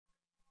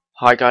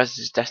Hi guys,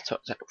 this is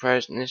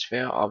DesktopTechPros. In this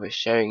video I'll be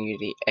showing you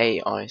the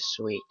AI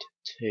Suite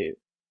 2.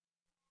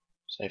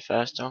 So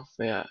first off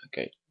we go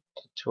to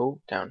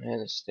Tool, down here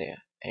this is the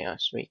AI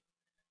Suite.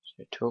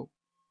 So Tool,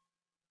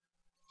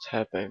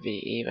 Turbo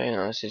V Evo.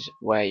 Now this is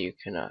where you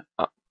can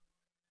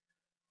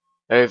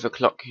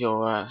overclock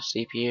your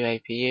CPU,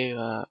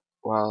 APU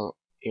while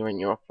you're in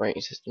your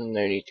operating system.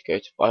 No need to go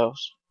to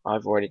BIOS.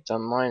 I've already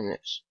done mine and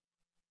it's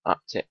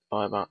upped it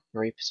by about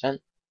 3%.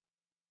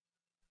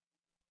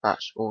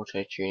 That's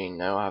auto tuning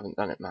though, I haven't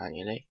done it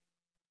manually.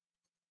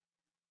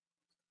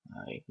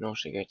 You can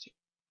also go to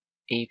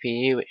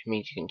EPU, which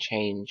means you can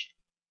change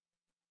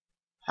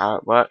how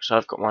it works.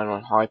 I've got mine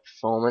on high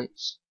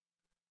performance.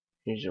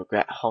 Usually will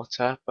get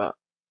hotter, but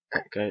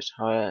it goes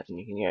higher, and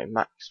you can go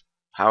max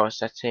power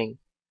setting,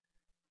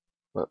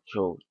 which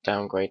will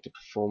downgrade the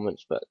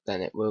performance, but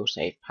then it will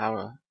save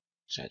power,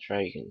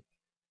 etc. You can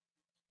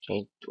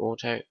change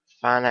auto.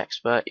 Fan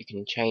expert, you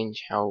can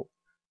change how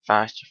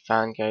fast your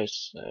fan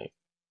goes, so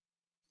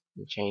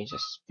you can change the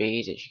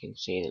speed. As you can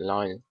see, the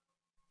line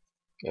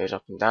goes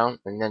up and down.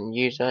 And then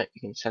user,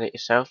 you can set it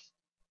yourself.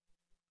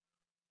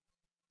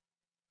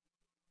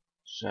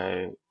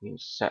 So you can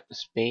set the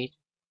speed.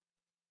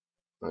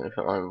 I'm going to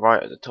put mine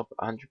right at the top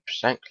at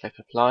 100%, click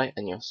apply,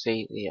 and you'll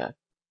see the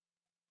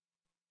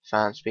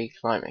fan speed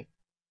climbing.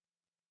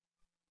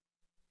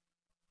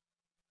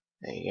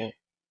 There you go.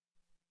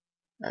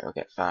 And it'll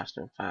get faster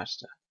and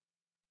faster.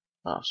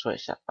 I'll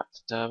switch that back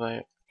to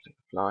turbo, click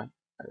apply,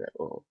 and it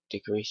will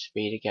decrease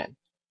speed again.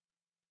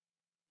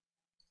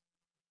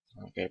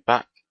 I'll go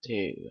back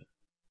to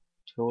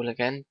tool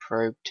again,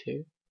 probe 2.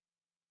 You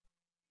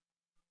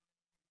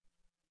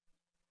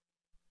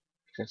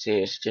can see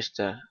it's just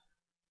a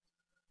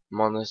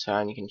monitor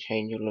and you can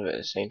change all of it at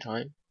the same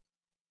time.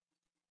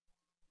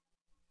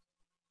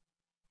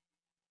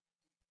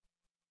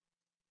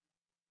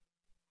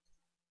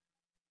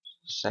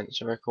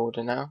 Sensor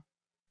recorder now.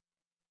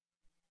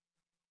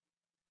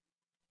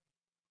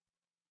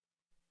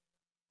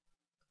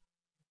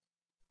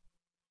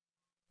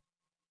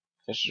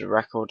 This is a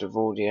record of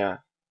all the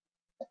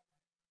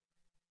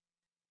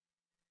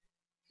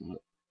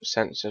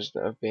sensors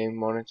that are being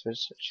monitored,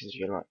 such as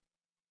your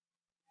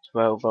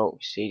 12 volt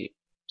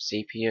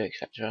CPU,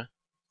 etc.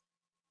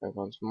 Move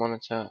on to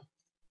monitor.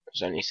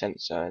 There's only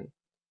sensor and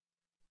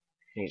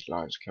these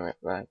lines come up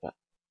there, but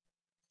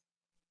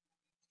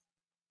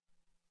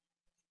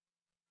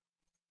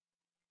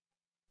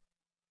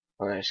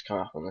I'll just come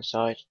up on the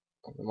side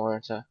of the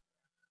monitor.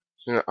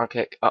 So I'll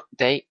click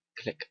update,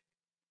 click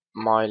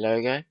my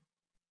logo.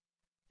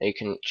 You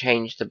can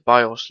change the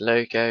BIOS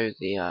logo, as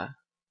you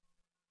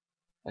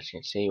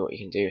can see what you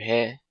can do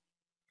here.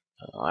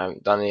 I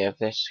haven't done any of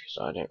this because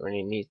I don't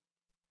really need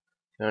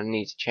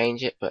to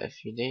change it, but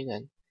if you do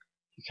then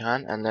you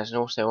can. And there's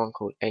also one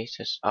called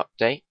ASUS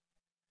update.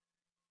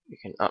 You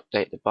can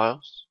update the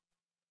BIOS.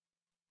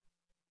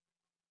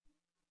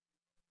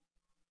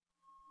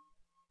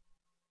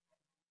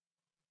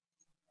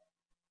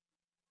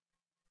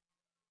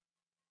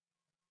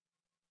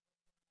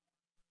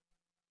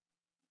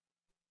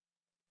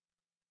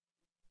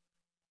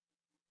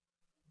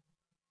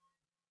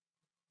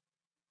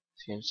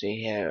 So you can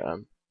see here,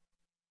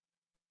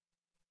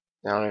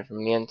 download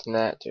from the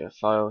internet, do a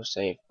file,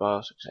 save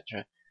BIOS,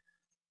 etc.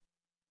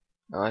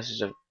 Now this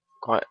is a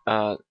quite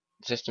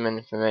system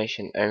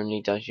information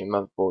only does your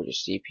motherboard, your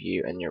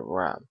CPU, and your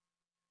RAM.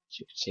 So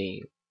you can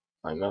see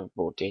my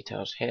motherboard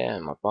details here,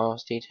 and my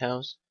BIOS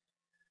details,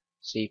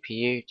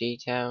 CPU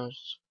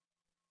details,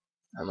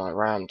 and my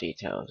RAM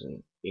details,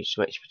 and you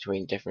switch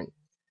between different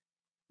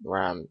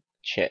RAM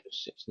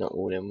chips. It's not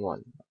all in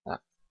one like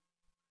that.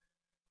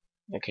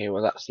 Okay,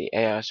 well that's the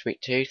AI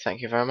Suite 2.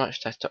 Thank you very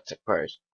much, DesktopTechPros.